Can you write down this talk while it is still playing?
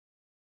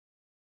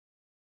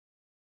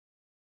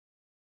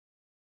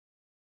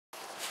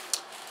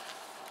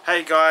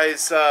Hey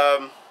guys,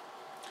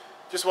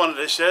 just wanted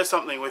to share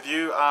something with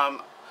you.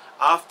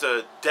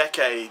 After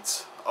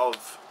decades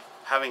of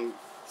having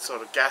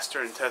sort of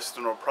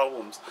gastrointestinal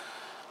problems,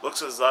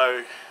 looks as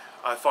though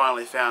I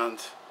finally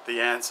found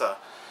the answer,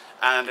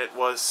 and it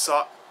was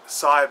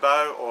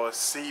SIBO, or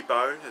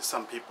SIBO as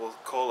some people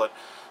call it,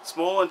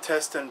 small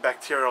intestine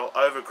bacterial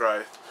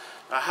overgrowth.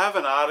 I have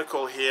an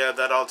article here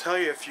that I'll tell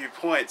you a few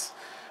points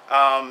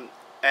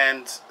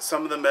and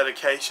some of the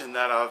medication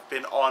that I've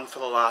been on for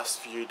the last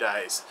few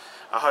days.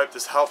 I hope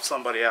this helps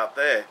somebody out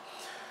there.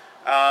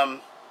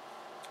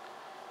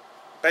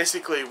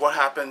 Basically what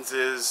happens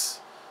is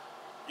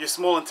your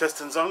small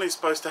intestine's only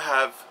supposed to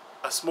have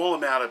a small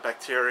amount of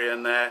bacteria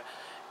in there,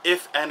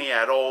 if any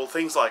at all,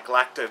 things like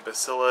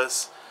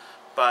lactobacillus,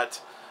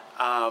 but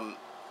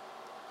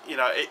you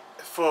know,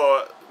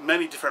 for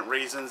many different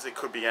reasons. It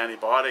could be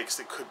antibiotics,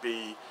 it could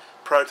be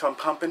proton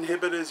pump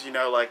inhibitors, you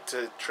know, like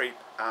to treat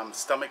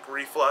stomach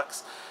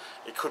reflux.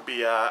 It could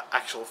be an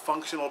actual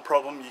functional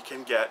problem. You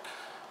can get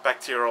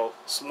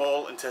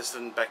small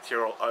intestine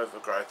bacterial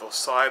overgrowth, or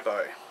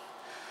SIBO.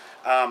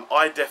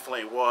 I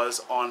definitely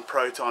was on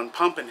proton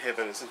pump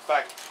inhibitors. In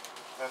fact,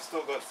 I've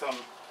still got some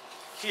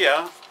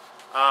here.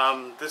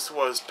 This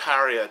was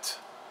Pariet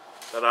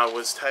that I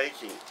was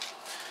taking.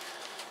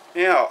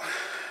 Now,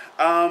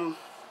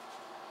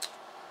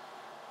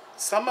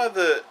 some of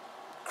the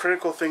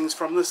critical things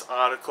from this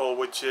article,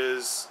 which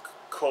is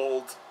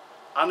called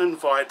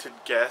Uninvited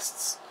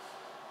Guests: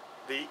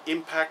 The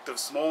Impact of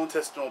Small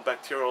Intestinal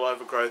Bacterial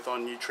Overgrowth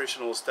on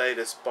Nutritional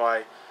Status,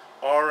 by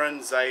Oren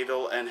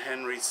Zadel and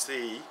Henry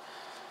C.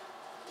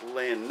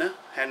 Lin.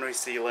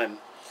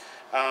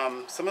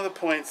 Some of the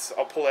points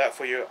I'll pull out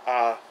for you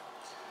are: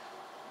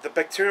 the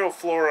bacterial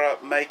flora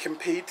may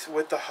compete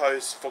with the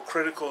host for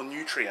critical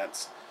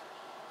nutrients.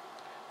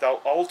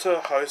 They'll alter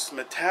host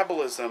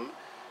metabolism,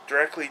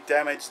 directly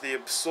damage the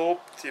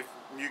absorptive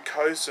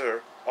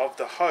mucosa of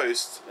the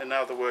host, in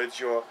other words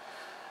your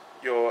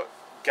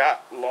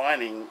gut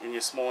lining in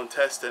your small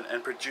intestine,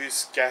 and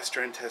produce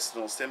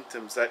gastrointestinal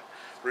symptoms that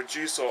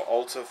reduce or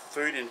alter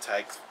food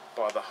intake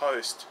by the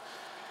host.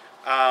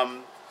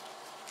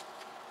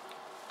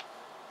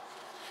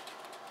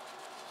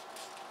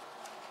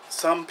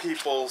 Some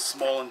people's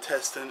small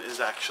intestine is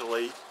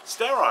actually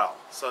sterile,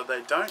 so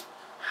they don't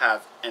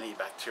have any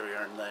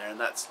bacteria in there, and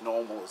that's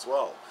normal as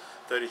well,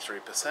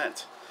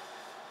 33%.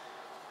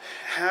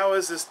 How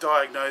is this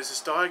diagnosed?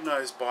 It's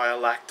diagnosed by a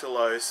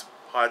lactulose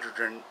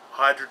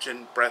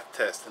hydrogen breath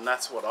test, and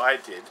that's what I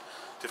did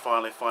to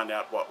finally find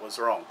out what was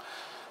wrong.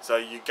 So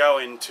you go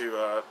into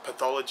a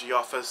pathology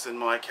office, in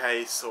my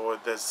case, or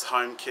there's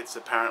home kits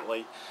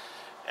apparently,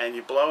 and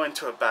you blow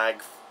into a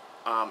bag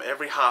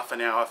every half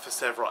an hour for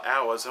several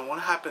hours, and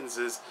what happens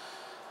is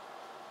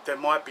there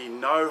might be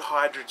no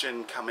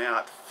hydrogen come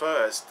out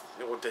first,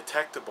 or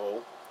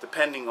detectable,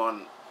 depending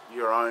on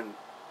your own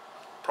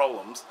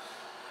problems,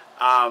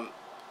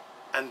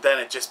 and then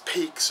it just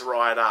peaks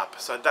right up.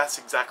 So that's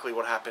exactly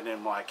what happened in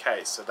my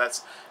case. So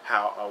that's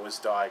how I was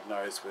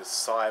diagnosed with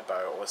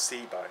SIBO, or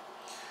SIBO.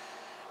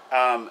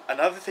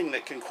 Another thing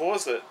that can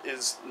cause it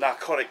is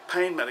narcotic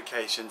pain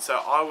medication.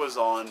 So I was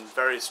on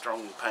very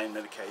strong pain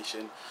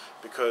medication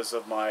because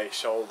of my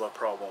shoulder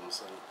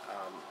problems and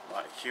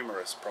my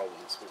humerus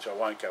problems, which I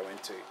won't go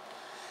into.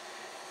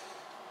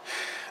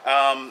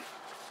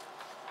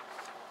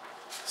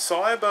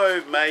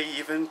 SIBO may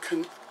even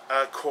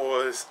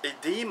cause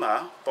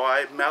edema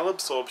by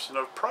malabsorption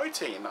of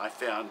protein, I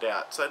found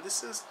out. So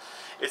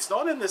it's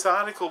not in this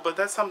article, but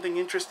that's something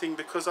interesting,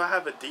 because I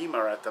have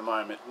edema at the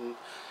moment, and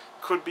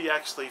could be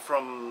actually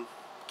from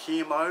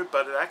chemo,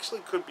 but it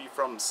actually could be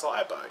from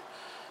SIBO,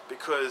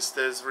 because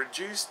there's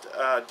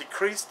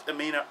decreased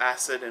amino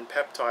acid and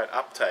peptide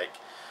uptake,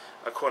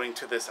 according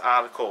to this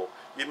article.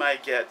 You may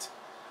get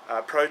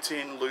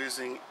protein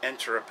losing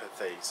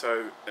enteropathy,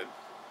 so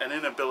an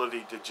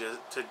inability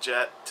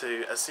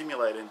to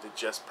assimilate and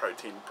digest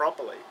protein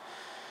properly.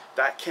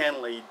 That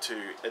can lead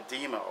to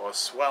edema or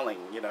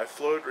swelling, you know,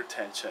 fluid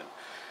retention.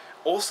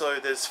 Also,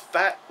 there's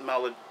fat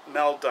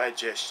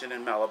maldigestion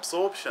and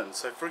malabsorption.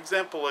 So, for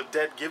example, a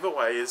dead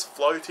giveaway is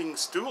floating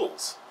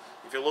stools.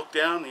 If you look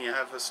down and you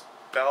have a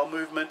bowel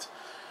movement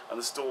and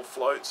the stool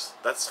floats,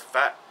 that's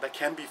fat. That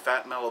can be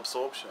fat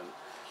malabsorption.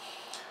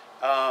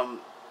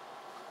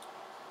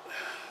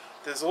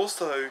 There's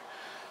also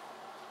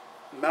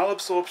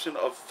malabsorption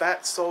of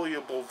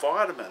fat-soluble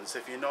vitamins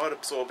if you're not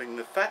absorbing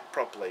the fat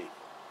properly.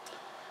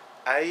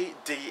 A,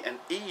 D, and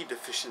E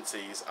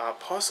deficiencies are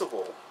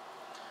possible,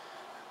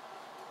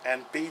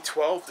 and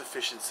B12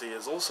 deficiency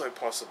is also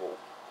possible.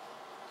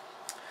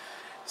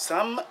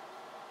 Some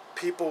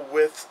people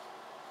with,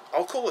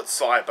 I'll call it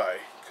SIBO,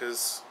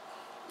 because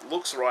it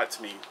looks right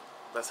to me,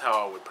 that's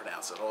how I would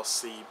pronounce it, or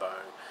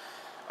SIBO,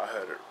 I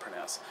heard it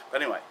pronounced.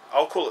 But anyway,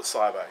 I'll call it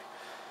SIBO.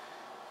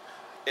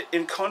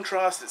 In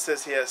contrast, it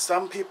says here,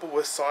 some people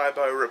with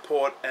SIBO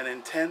report an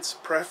intense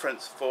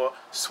preference for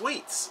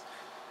sweets,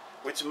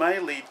 which may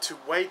lead to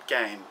weight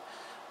gain.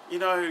 You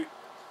know,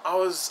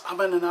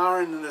 I'm in an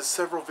RN, and there's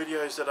several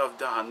videos that I've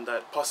done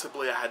that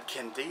possibly I had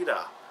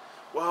candida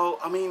Well,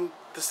 I mean,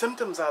 the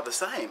symptoms are the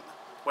same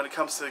when it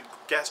comes to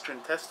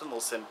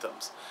gastrointestinal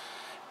symptoms.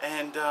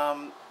 And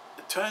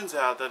it turns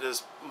out that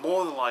it's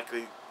more than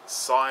likely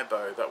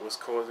SIBO that was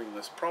causing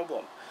this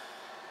problem.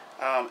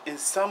 In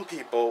some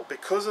people,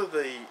 because of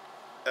the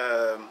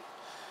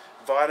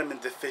vitamin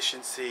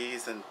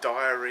deficiencies and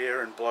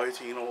diarrhea and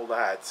bloating and all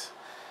that,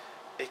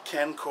 it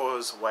can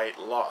cause weight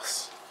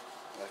loss.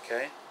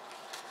 Okay?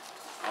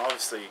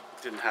 Obviously,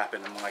 it didn't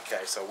happen in my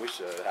case. I wish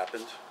it had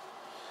happened.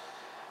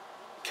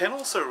 Can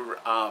also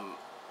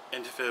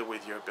interfere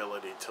with your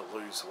ability to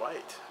lose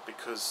weight,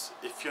 because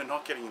if you're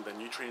not getting the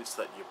nutrients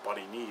that your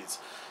body needs,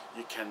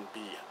 you can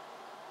be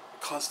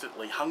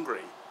constantly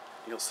hungry.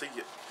 You'll see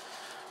it.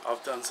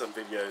 I've done some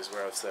videos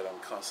where I've said I'm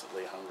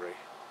constantly hungry.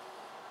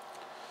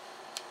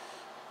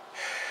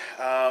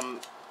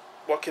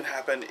 What can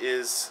happen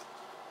is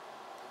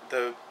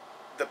the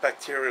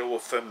bacteria will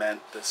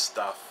ferment this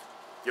stuff,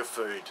 your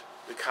food,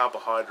 the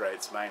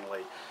carbohydrates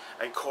mainly,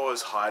 and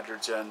cause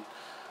hydrogen,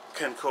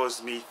 can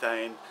cause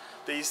methane.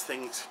 These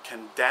things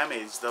can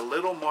damage the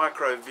little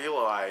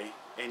microvilli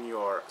in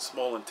your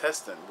small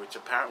intestine, which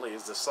apparently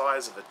is the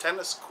size of a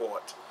tennis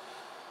court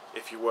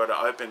if you were to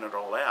open it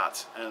all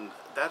out, and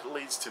that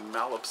leads to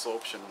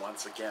malabsorption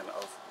once again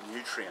of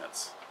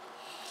nutrients.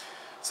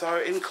 So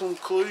in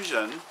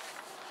conclusion,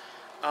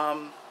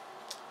 I'll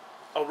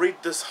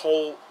read this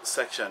whole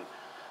section.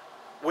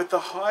 With a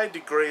high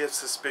degree of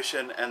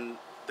suspicion and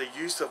the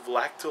use of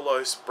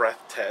lactulose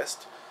breath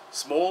test,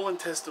 small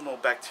intestinal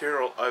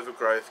bacterial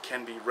overgrowth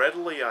can be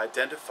readily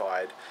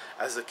identified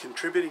as a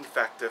contributing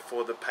factor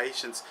for the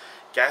patient's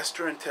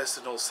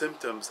gastrointestinal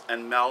symptoms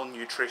and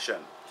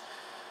malnutrition.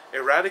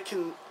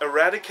 Eradicating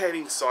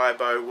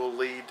SIBO will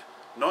lead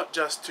not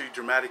just to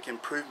dramatic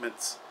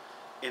improvements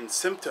in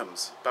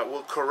symptoms, but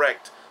will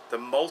correct the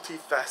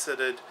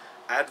multifaceted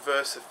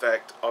adverse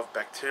effect of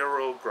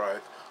bacterial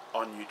growth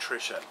on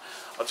nutrition.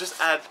 I'll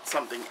just add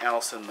something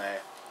else in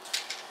there.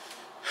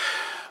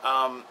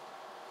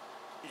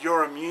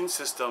 Your immune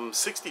system,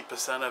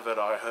 60% of it,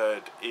 I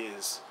heard,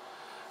 is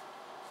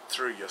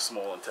through your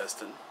small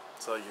intestine.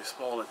 So your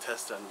small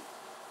intestine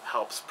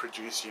helps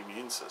produce your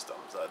immune system.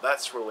 So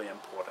that's really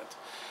important.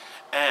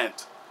 And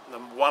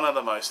one of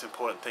the most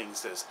important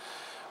things is,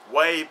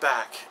 way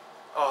back,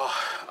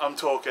 I'm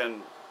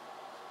talking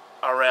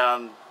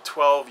around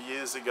 12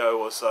 years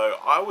ago or so,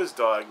 I was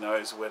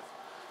diagnosed with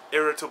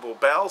irritable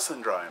bowel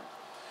syndrome.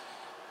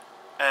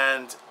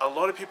 And a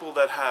lot of people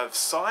that have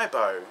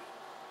SIBO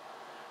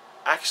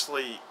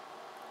actually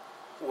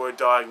were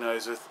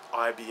diagnosed with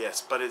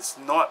IBS, but it's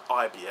not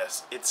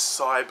IBS, it's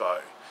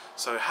SIBO.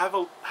 So have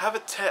a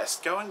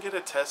test. Go and get a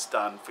test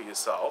done for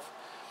yourself.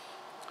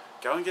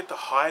 Go and get the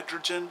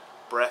hydrogen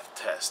breath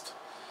test.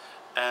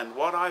 And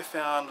what I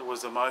found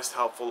was the most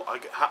helpful,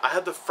 I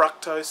had the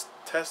fructose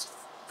test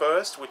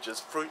first, which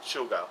is fruit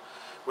sugar,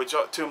 which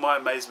to my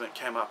amazement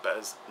came up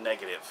as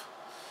negative.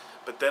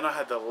 But then I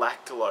had the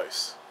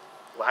lactulose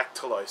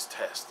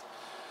test,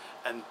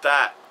 and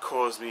that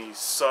caused me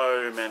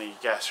so many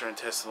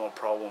gastrointestinal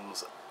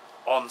problems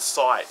on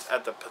site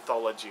at the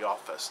pathology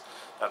office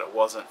that it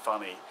wasn't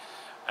funny.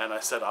 And I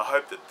said, I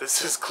hope that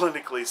this is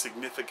clinically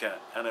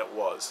significant, and it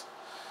was.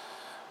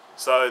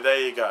 So there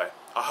you go.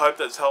 I hope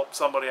that's helped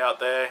somebody out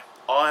there.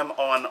 I'm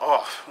on,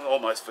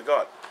 almost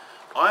forgot.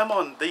 I'm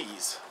on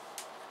these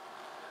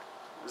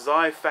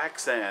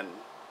Xifaxan.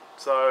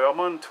 So I'm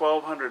on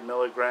 1200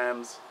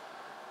 milligrams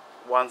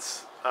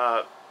once.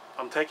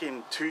 I'm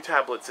taking 2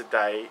 tablets a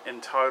day.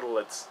 In total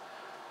it's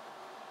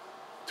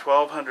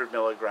 1200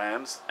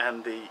 milligrams,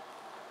 and the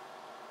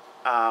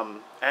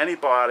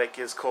antibiotic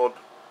is called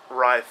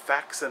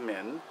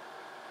rifaximin.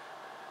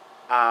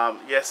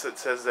 Yes, it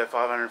says they're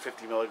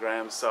 550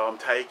 milligrams, so I'm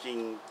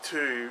taking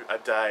 2 a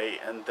day,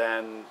 and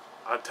then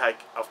I've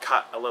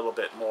cut a little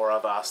bit more.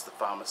 I've asked the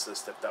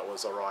pharmacist if that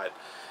was alright,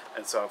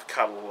 and so I've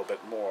cut a little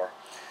bit more.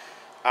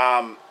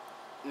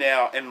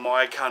 Now, in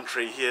my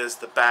country, here's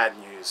the bad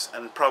news,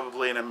 and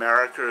probably in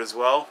America as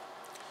well.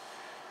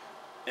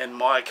 In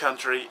my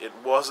country, it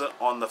wasn't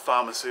on the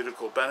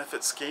Pharmaceutical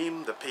Benefit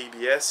Scheme, the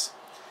PBS.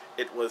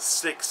 It was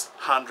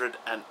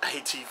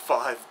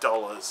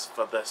 $685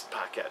 for this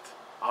packet.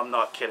 I'm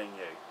not kidding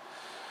you.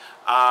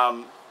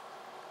 Now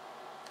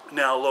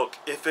look,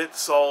 if it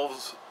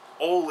solves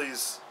all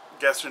these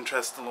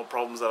gastrointestinal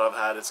problems that I've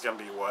had, it's going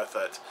to be worth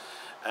it.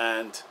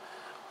 And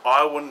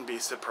I wouldn't be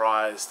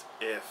surprised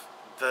if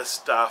this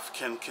stuff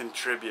can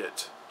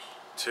contribute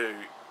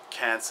to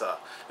cancer.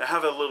 Now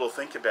have a little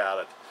think about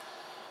it.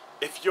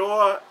 If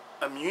your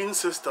immune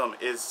system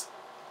is,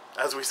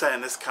 as we say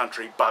in this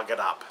country, buggered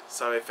up,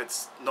 so if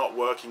it's not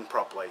working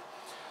properly,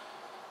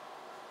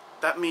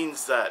 that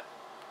means that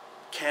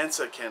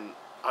cancer can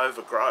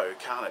overgrow,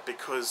 can't it?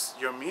 Because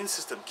your immune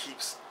system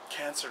keeps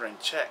cancer in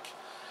check.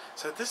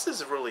 So this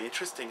is really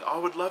interesting. I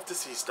would love to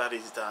see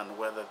studies done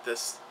whether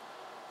this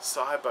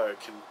SIBO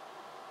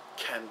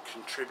can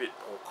contribute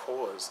or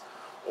cause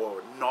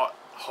or not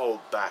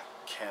hold back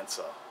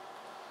cancer.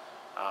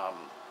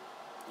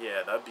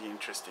 Yeah, that'd be an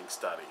interesting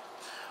study.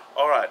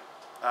 Alright,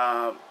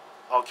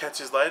 I'll catch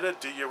you later.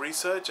 Do your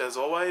research as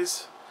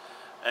always,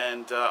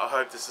 and I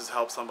hope this has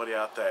helped somebody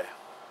out there.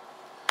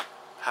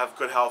 Have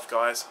good health,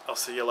 guys. I'll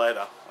see you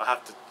later. I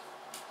have to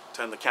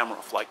turn the camera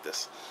off like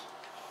this.